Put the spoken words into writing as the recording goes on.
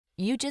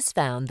You just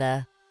found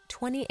the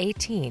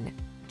 2018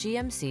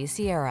 GMC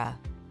Sierra.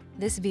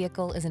 This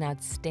vehicle is an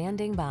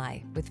outstanding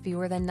buy with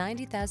fewer than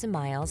 90,000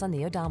 miles on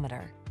the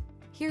odometer.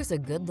 Here's a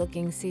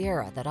good-looking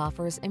Sierra that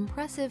offers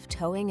impressive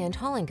towing and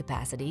hauling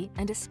capacity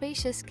and a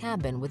spacious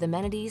cabin with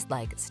amenities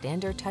like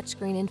standard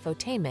touchscreen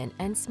infotainment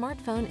and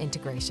smartphone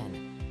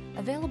integration.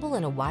 Available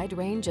in a wide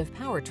range of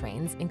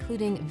powertrains,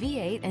 including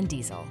V8 and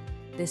diesel,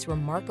 this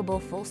remarkable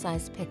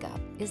full-size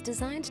pickup is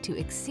designed to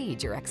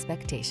exceed your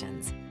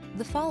expectations.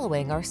 The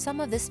following are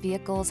some of this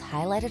vehicle's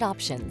highlighted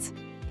options: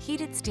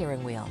 heated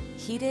steering wheel,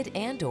 heated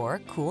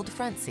and/or cooled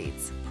front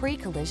seats,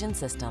 pre-collision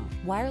system,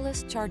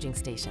 wireless charging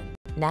station,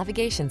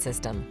 navigation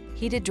system,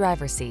 heated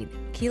driver's seat,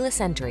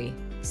 keyless entry,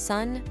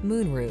 sun,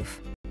 moon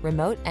roof,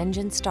 remote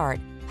engine start,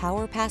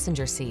 power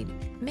passenger seat.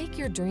 Make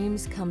your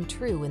dreams come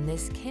true in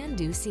this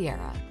can-do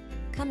Sierra.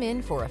 Come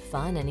in for a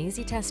fun and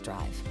easy test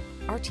drive.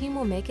 Our team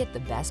will make it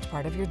the best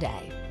part of your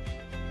day.